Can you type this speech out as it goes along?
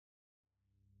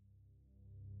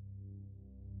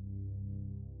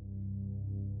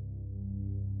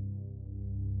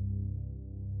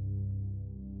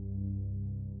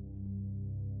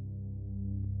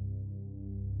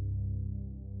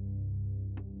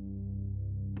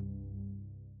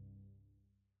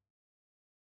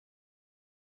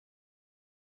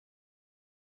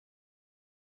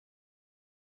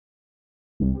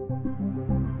I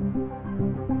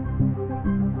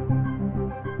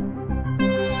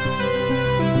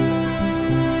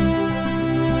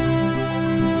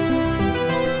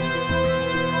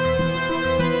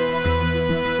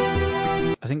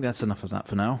think that's enough of that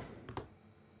for now.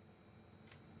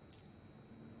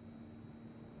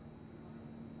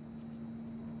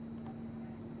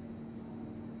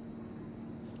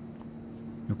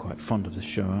 You're quite fond of this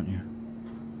show, aren't you?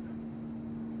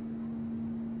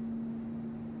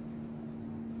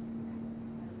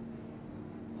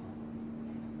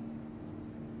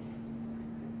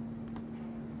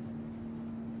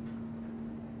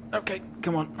 Okay,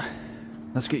 come on.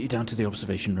 Let's get you down to the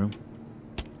observation room.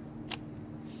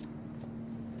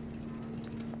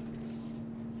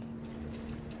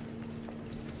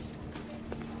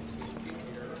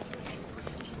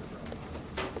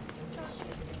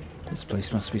 This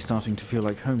place must be starting to feel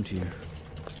like home to you.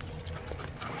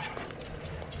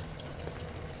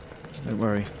 Don't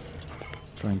worry.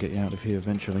 Try and get you out of here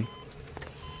eventually.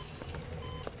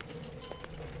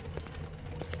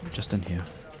 Just in here.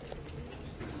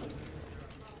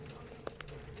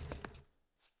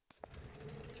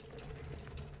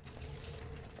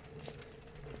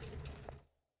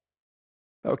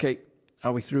 Okay,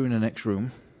 are we through in the next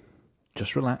room?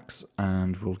 Just relax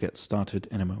and we'll get started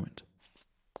in a moment.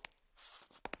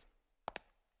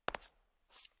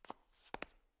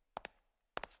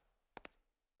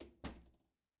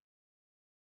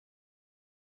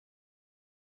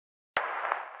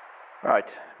 Right,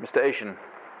 Mr. Asian,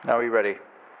 now are you ready?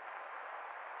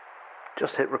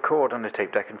 Just hit record on the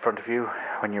tape deck in front of you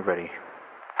when you're ready.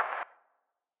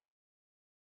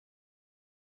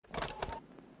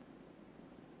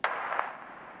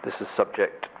 This is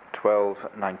subject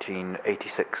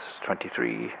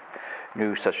 12-19-86-23,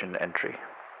 new session entry.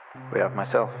 We have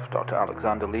myself, Dr.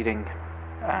 Alexander, leading,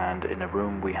 and in a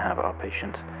room we have our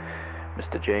patient,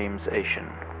 Mr. James Asian.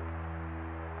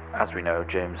 As we know,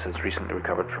 James has recently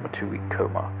recovered from a 2-week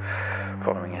coma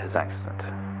following his accident.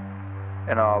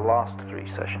 In our last 3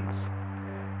 sessions,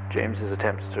 James's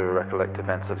attempts to recollect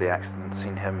events of the accident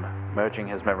seen him merging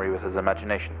his memory with his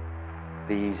imagination.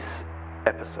 These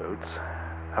episodes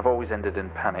have always ended in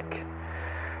panic,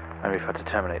 and we've had to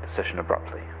terminate the session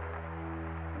abruptly.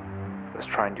 Let's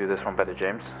try and do this one better,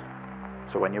 James.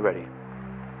 So when you're ready,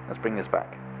 let's bring this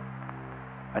back.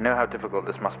 I know how difficult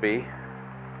this must be,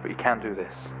 but you can do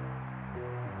this.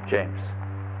 James,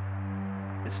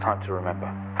 it's time to remember.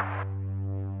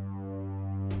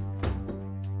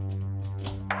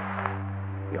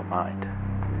 Your mind,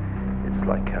 it's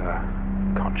like a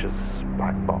conscious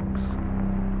black box.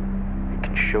 It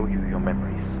can show you your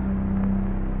memories.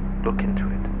 Look into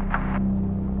it.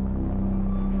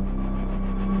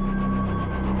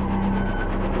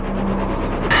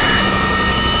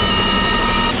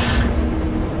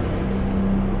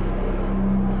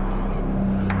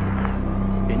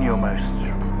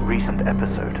 Recent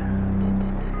episode,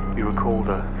 you recalled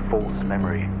a false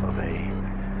memory of a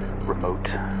remote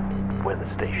weather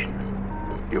station.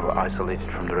 You were isolated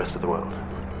from the rest of the world,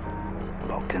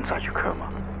 locked inside your coma.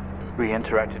 We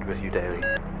interacted with you daily,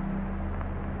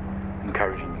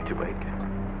 encouraging you to wake.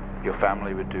 Your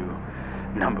family would do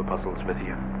number puzzles with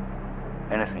you.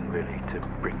 Anything really to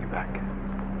bring you back.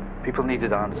 People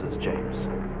needed answers, James.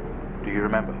 Do you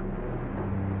remember?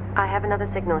 I have another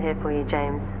signal here for you,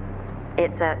 James.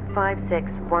 It's at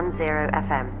 5610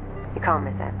 FM. You can't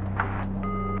miss it.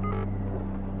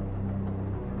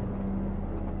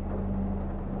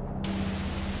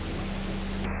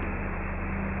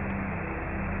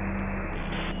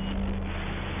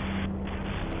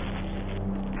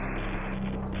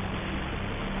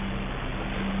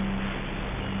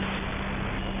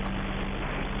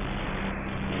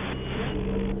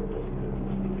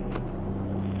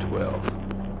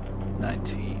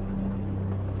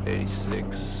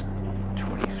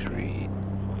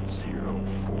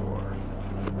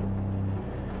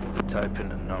 Type in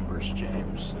the numbers,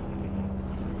 James.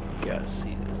 You gotta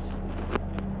see this.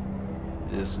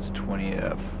 This is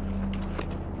 20F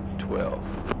 12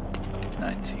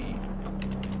 19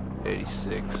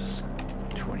 86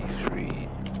 23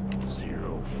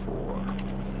 04.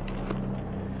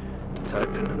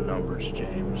 Type in the numbers,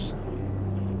 James.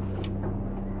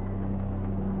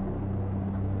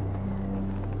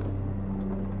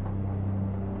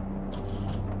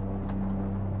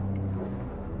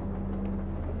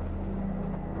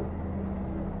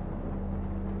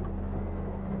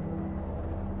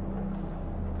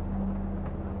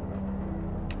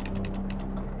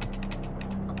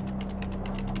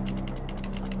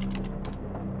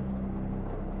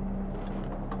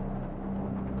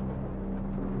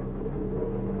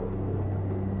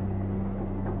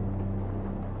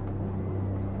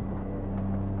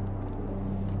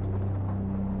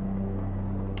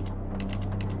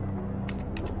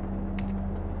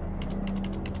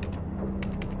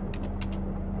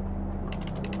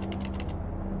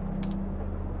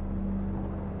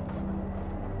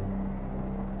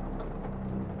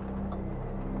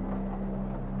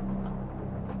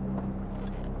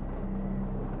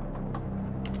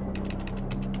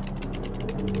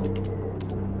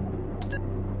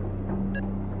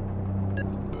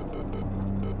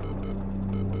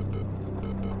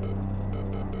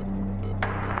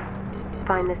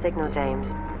 Find the signal, James.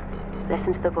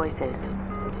 Listen to the voices.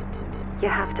 You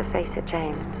have to face it,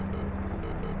 James.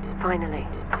 Finally.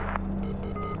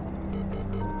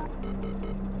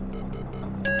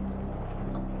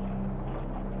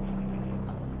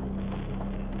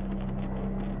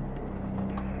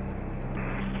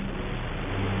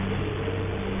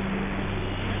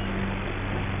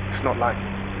 It's not like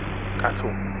it, at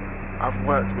all. I've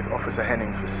worked with Officer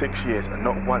Hennings for 6 years, and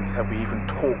not once have we even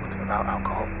talked about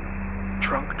alcohol.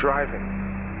 Drunk driving.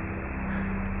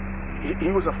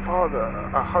 He was a father,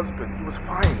 a husband. He was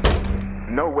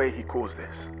fine. No way he caused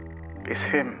this. It's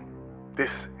him,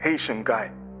 this Haitian guy.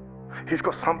 He's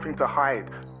got something to hide.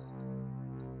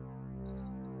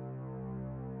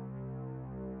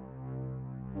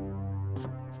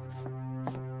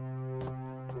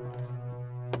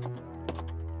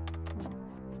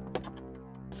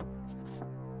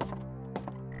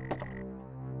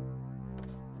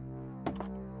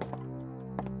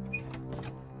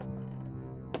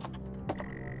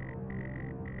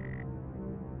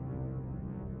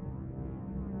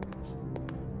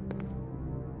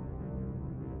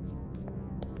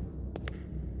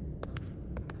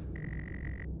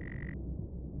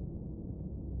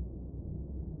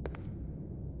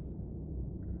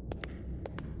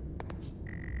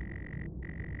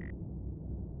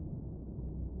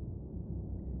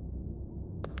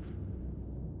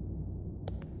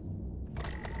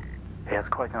 He has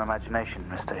quite an imagination,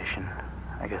 Mr. Haitian.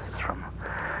 I guess it's from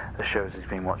the shows he's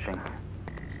been watching.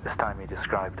 This time he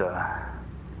described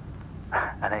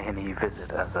an A&E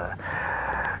visit as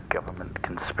a government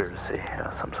conspiracy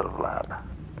or some sort of lab.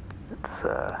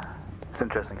 It's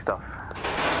interesting stuff.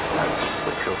 It's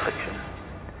literal fiction.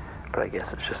 But I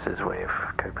guess it's just his way of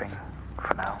coping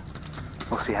for now.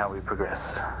 We'll see how we progress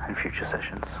in future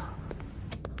sessions.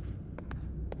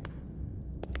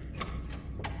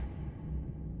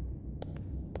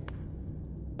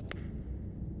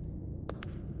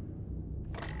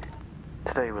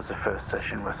 Today was the first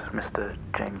session with Mr.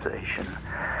 James Haitian,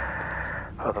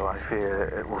 although I fear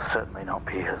it will certainly not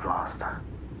be his last.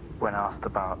 When asked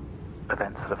about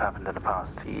events that have happened in the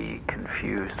past, he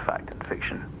confused fact and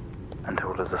fiction and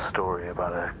told us a story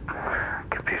about a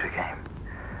computer game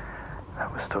that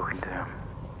was talking to him.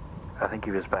 I think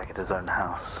he was back at his own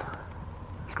house,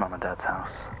 his mum and dad's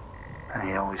house, and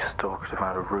he always talked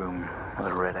about a room with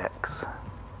a red X,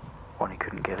 one he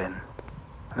couldn't get in.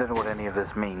 I don't know what any of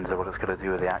this means or what it's going to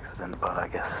do with the accident, but I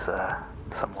guess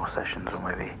some more sessions will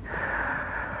maybe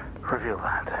reveal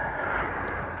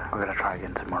that. We're going to try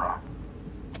again tomorrow.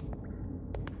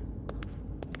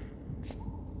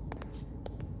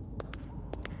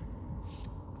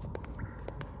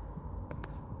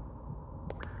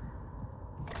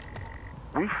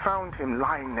 We found him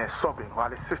lying there sobbing while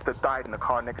his sister died in the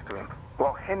car next to him,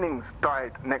 while Hennings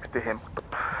died next to him.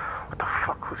 What the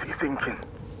fuck was he thinking?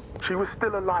 She was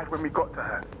still alive when we got to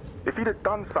her. If he'd have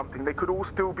done something, they could all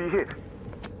still be here.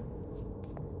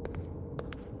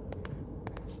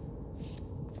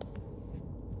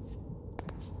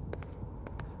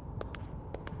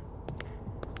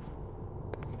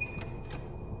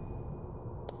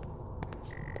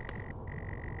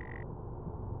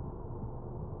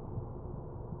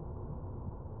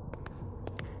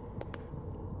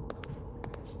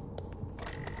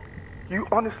 You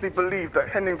honestly believe that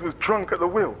Hennings was drunk at the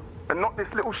wheel and not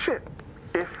this little shit?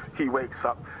 If he wakes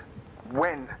up,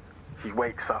 when he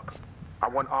wakes up, I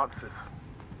want answers.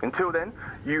 Until then,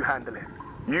 you handle it.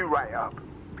 You write it up.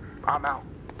 I'm out.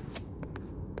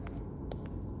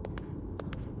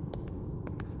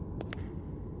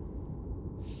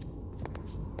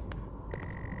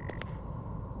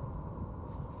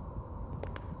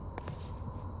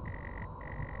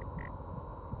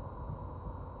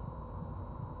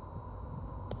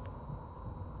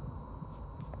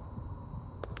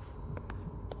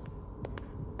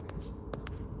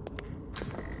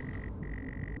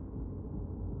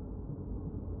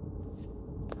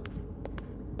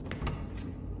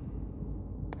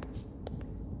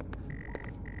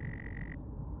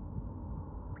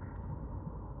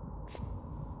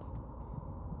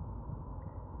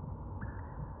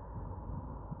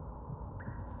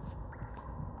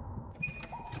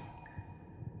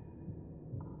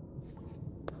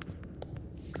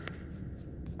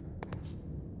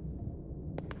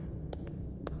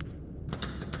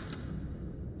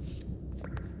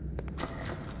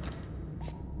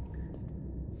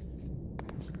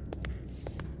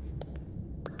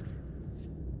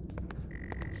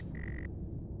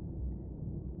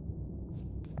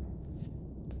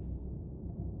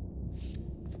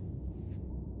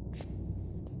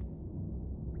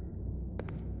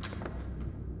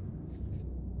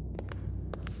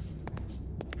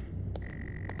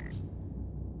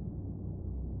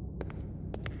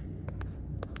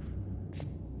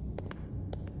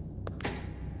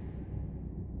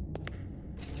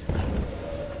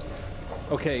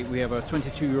 Okay, we have a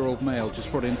 22-year-old male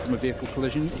just brought in from a vehicle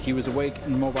collision. He was awake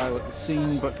and mobile at the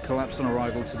scene, but collapsed on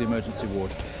arrival to the emergency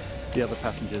ward. The other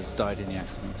passengers died in the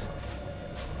accident.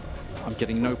 I'm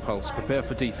getting no pulse. Prepare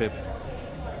for defib.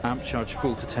 Amp charge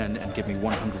full to 10 and give me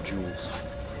 100 joules.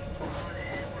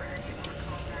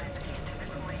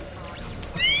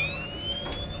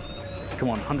 Come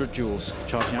on, 100 joules.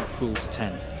 Charging out full to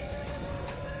 10.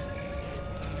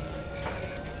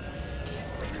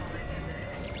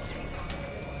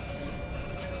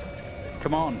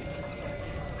 Come on.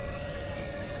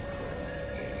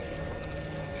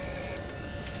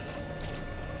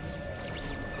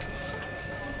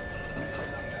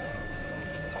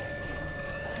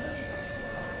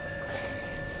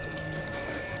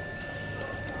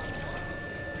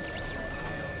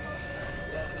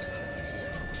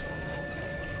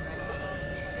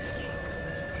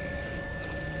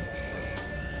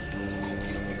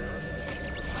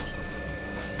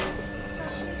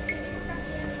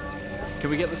 Can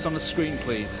we get this on the screen,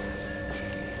 please?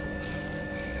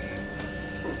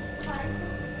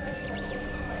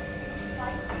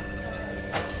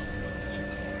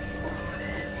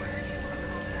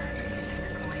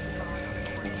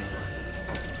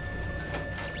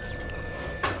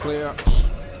 Clear.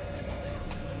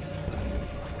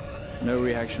 No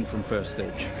reaction from first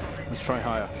stage. Let's try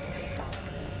higher.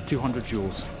 200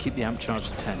 joules. Keep the amp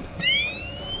charged at 10.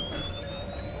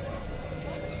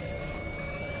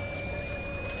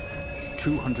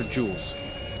 $200 joules.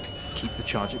 Keep the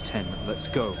charge at 10. Let's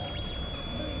go.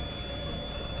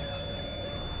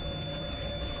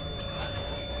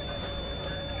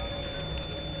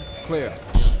 Clear.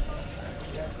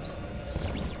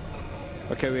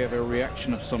 Okay, we have a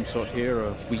reaction of some sort here,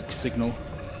 a weak signal.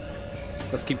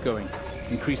 Let's keep going.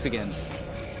 Increase again.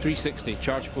 360,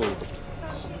 charge full.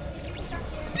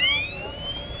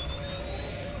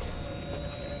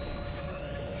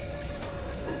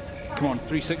 Come on,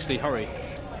 360, hurry.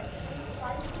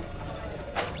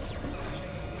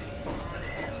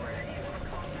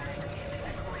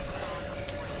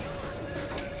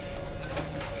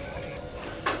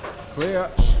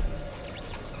 Clear.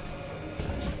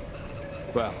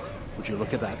 Well, would you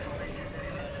look at that?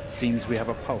 It seems we have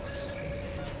a pulse.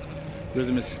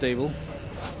 Rhythm is stable.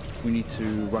 We need to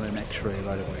run an X-ray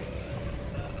right away.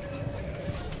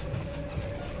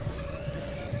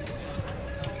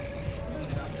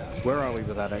 Where are we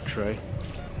with that X-ray?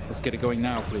 Let's get it going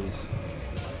now, please.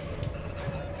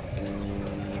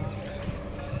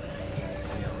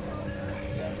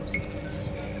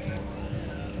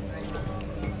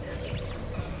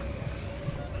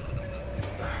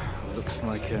 Looks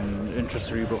like an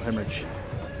intracerebral hemorrhage.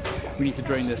 We need to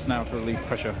drain this now to relieve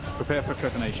pressure. Prepare for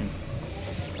trepanation.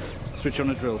 Switch on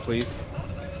a drill, please.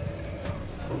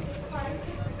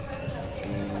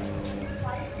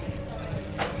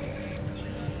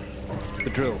 The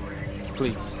drill,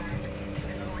 please.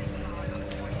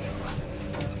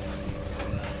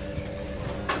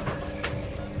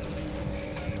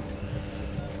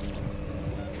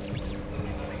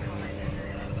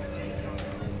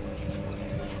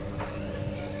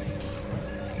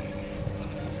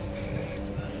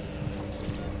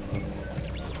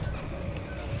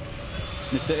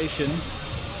 Mr. Asian,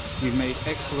 you've made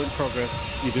excellent progress.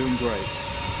 You're doing great.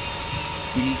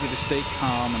 We need you to stay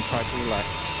calm and try to relax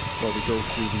while we go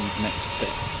through these next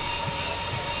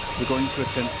steps. We're going to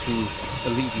attempt to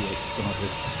alleviate some of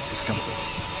this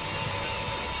discomfort.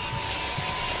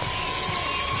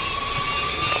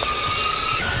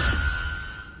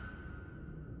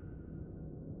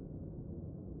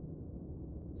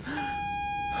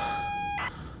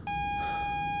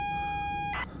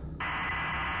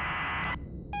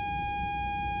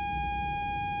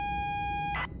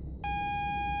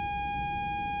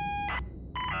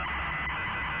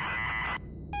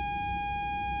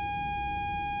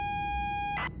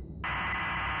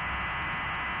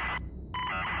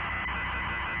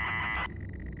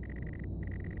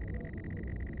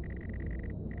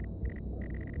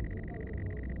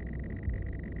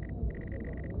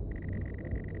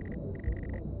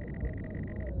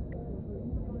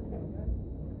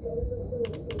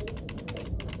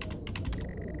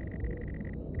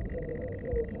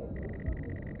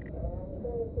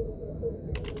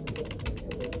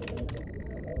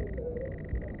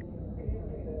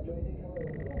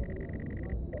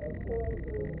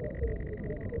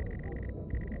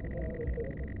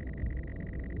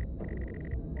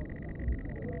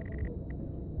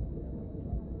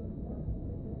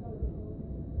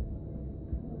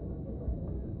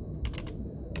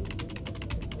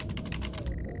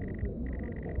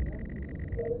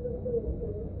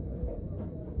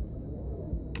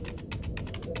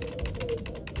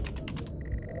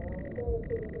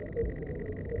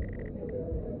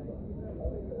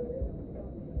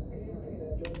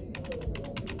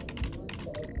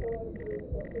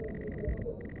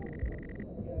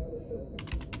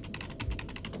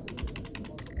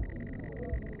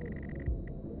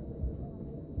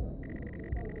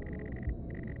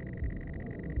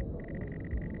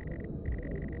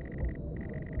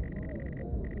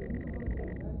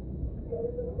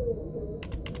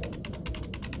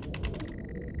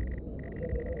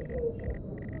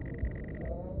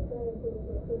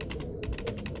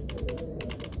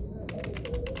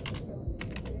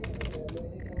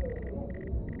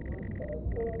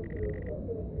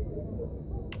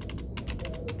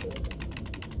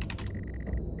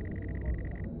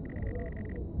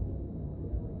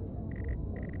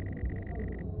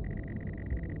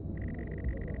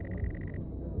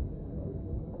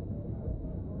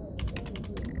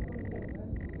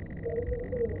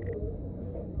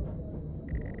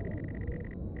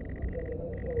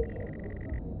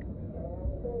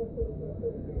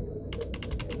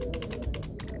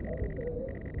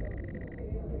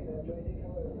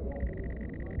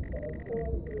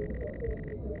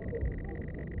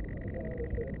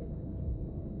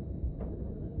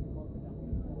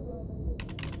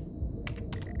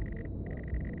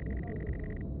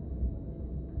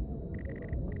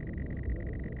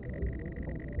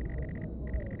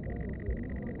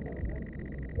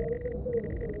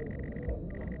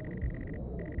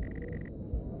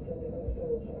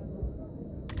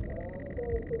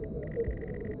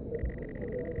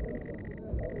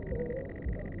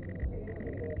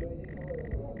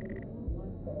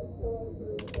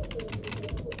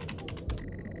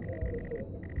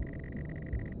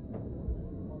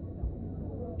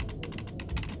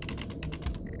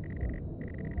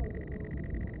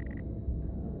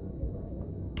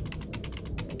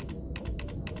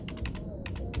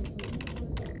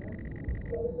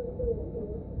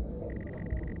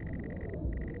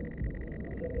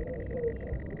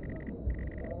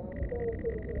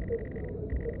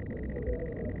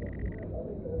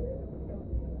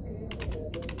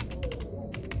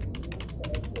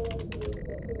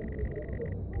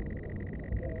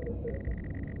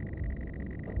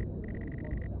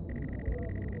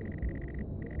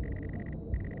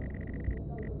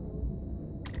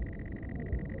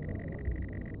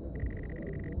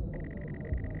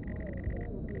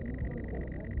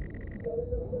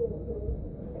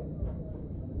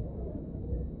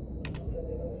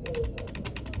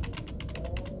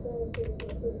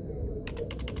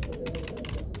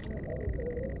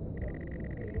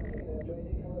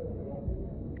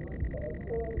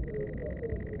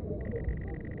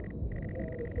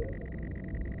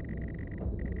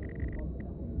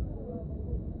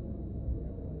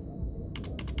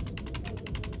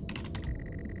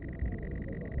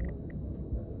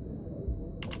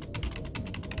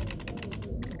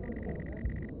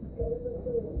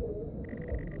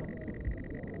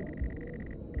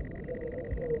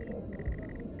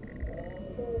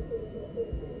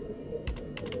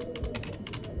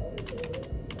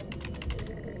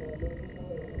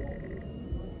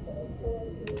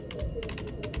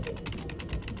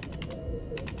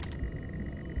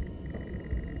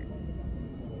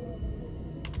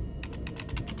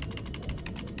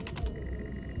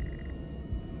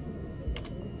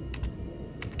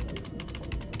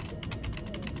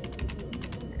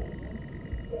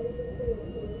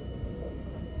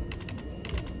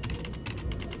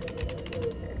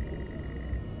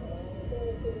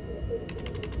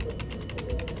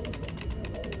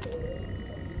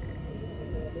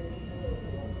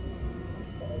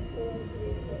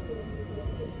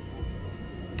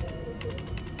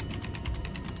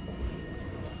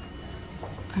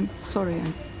 I'm sorry,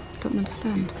 I don't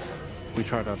understand. We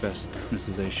tried our best,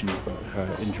 Mrs. Asian, but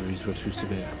her injuries were too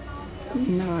severe.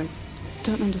 No, I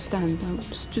don't understand. I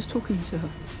was just talking to her.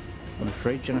 I'm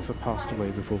afraid Jennifer passed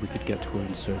away before we could get to her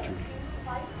in surgery.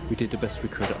 We did the best we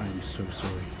could. I am so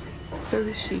sorry. Where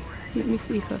is she? Let me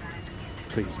see her.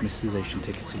 Please, Mrs. Asian,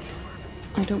 take a seat.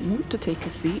 I don't want to take a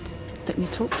seat. Let me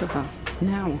talk to her.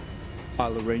 Now.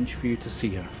 I'll arrange for you to see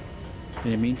her.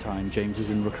 In the meantime, James is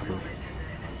in recovery.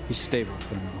 He's stable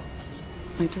for now.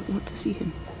 I don't want to see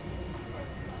him.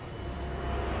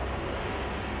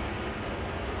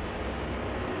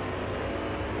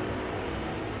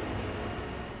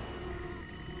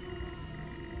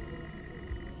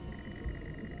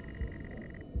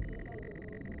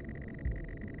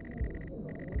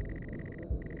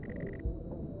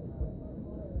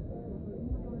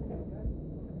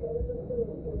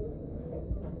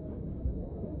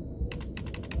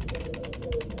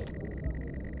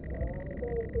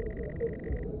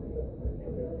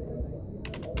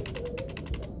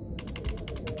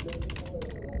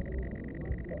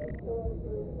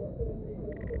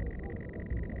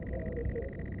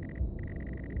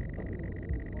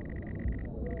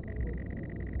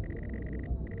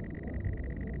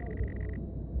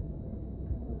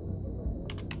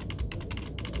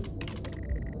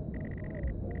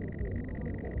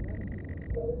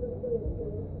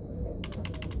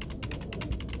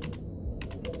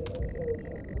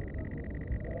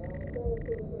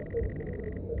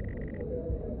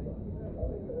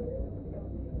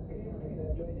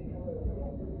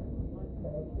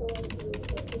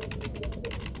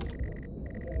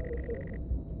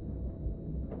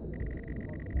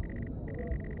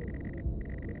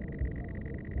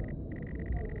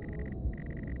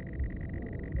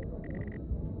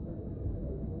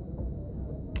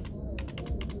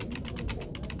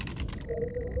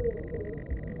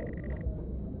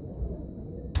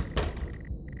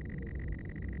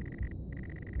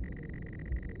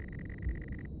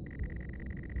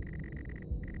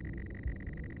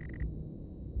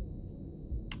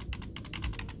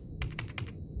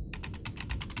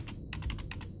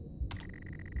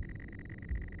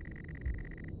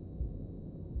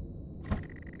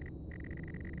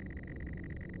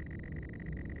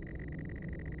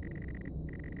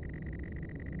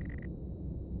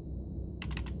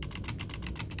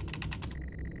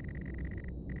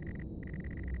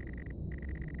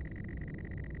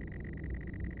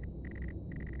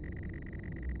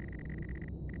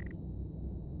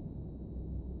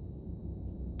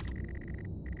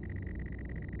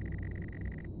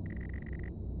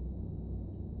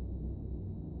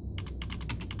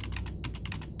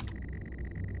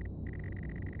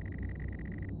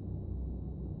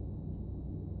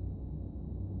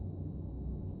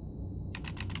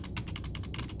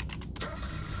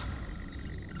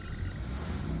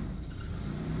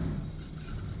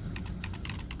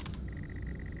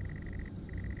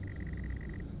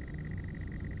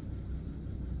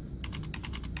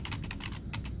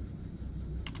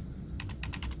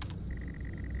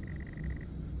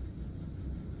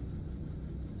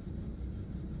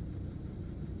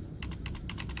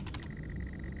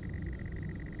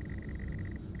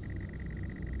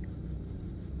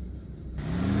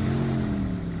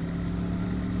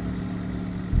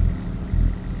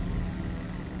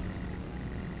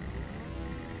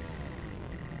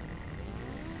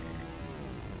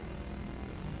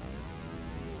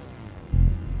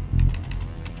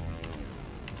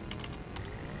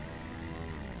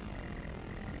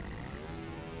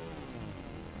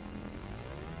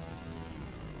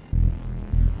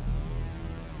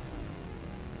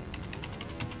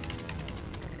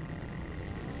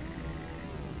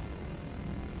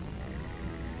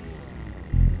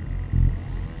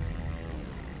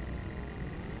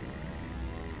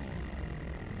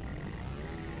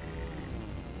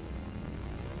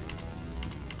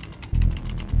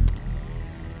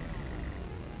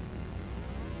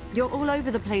 You're all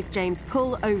over the place, James.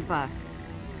 Pull over.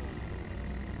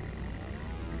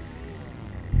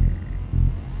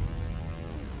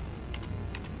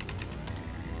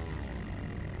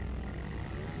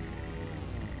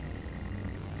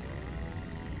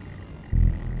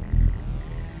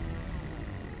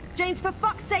 James, for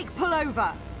fuck's sake, pull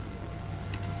over!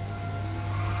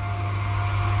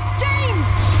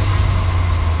 James!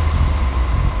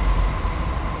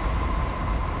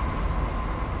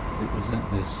 It was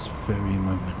at this very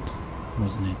moment,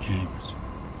 wasn't it, James?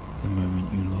 The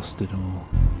moment you lost it all.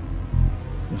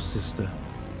 Your sister,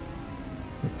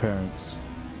 your parents,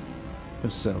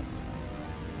 yourself.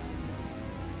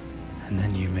 And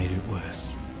then you made it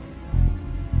worse.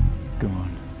 Go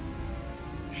on.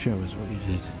 Show us what you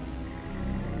did.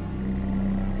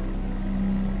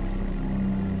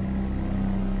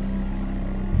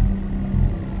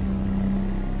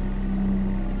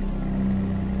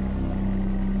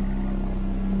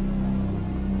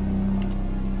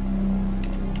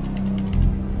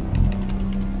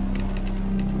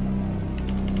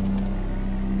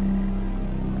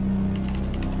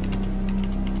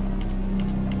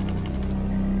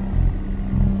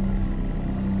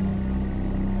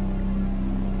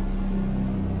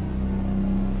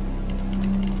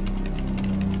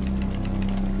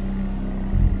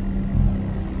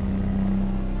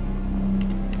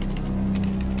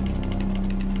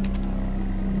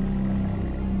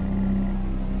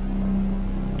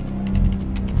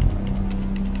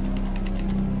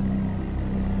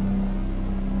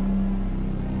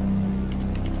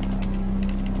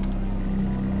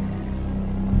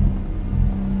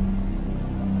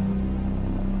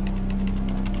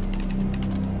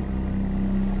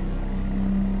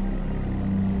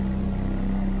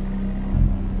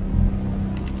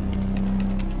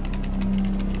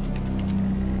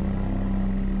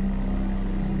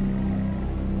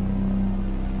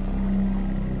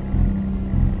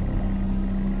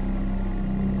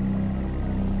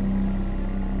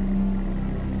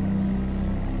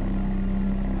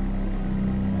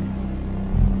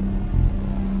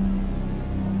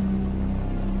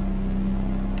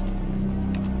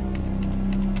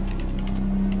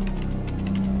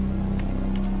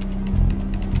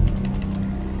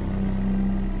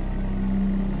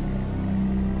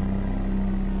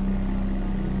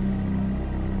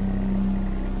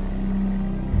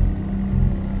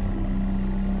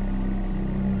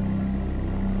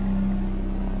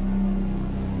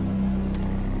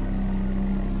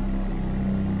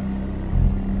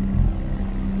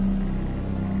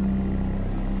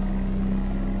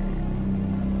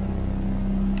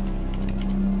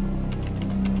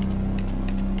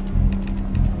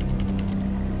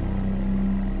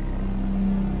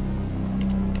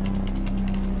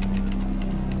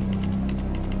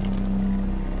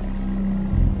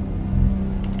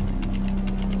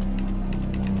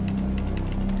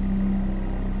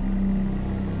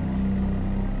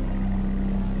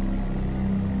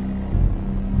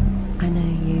 I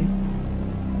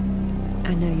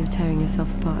know you're tearing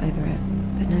yourself apart over it,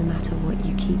 but no matter what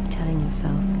you keep telling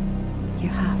yourself, you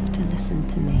have to listen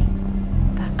to me.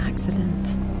 That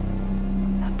accident,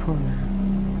 that poor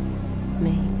man,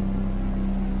 me.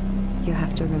 You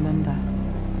have to remember.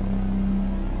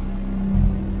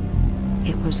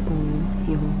 It was all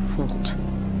your fault.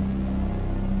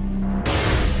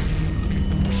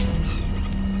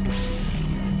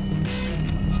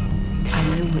 I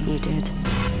know what you did.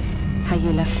 How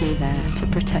you left me there to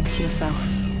protect yourself.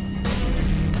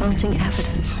 Planting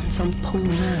evidence on some poor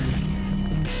man.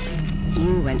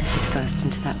 You went headfirst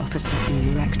into that officer and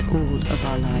you wrecked all of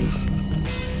our lives.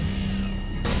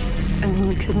 And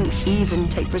then you couldn't even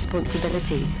take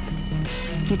responsibility.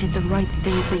 You did the right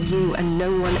thing for you and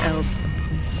no one else.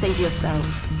 Save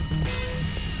yourself.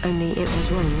 Only it was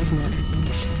wrong, wasn't it?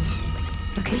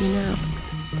 Look at you now.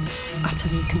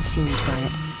 Utterly consumed by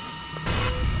it.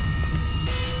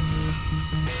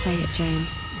 Say it,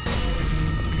 James.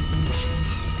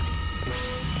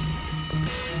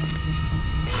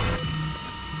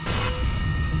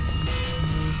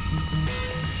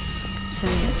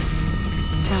 Say it.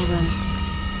 Tell them.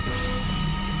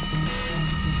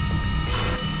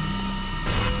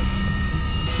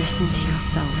 Listen to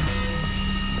yourself.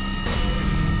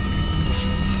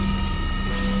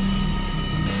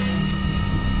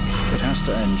 It has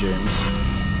to end, James.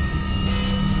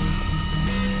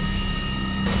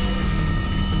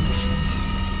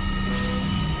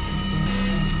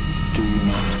 Do you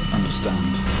not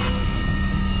understand?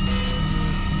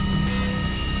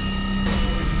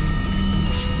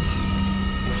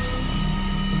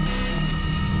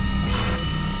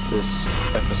 This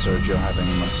episode you're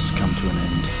having must come to an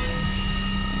end.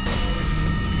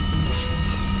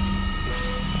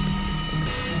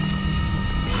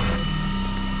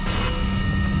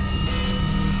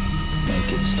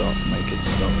 Make it stop, make it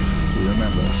stop.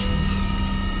 Remember.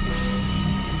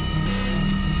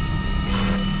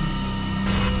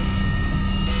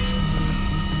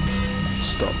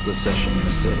 Stop the session,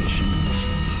 Mr. Asian.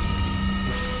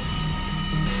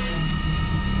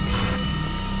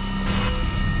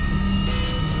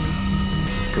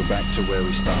 Go back to where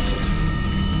we started.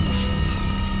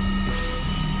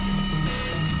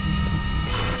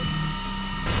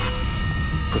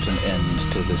 Put an end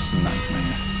to this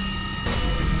nightmare.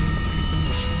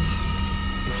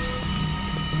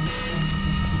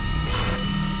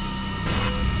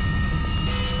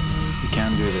 You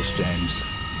can do this, James.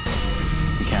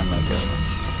 You can let go.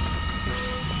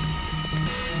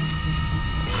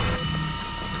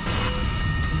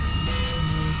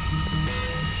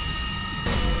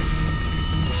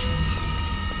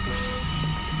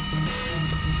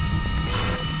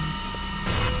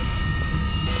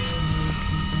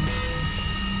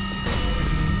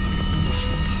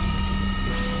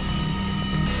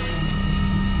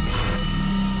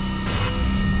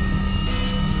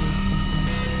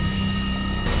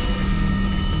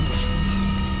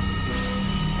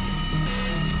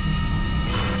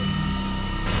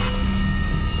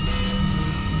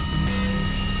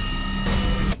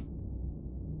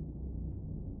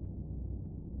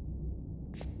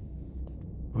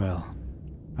 Well,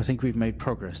 I think we've made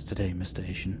progress today, Mr.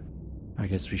 Asian. I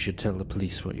guess we should tell the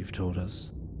police what you've told us.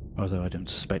 Although I don't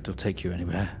suspect they'll take you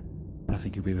anywhere. I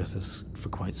think you'll be with us for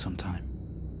quite some time.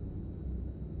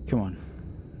 Come on,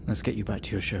 let's get you back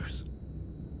to your shows.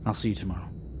 I'll see you tomorrow.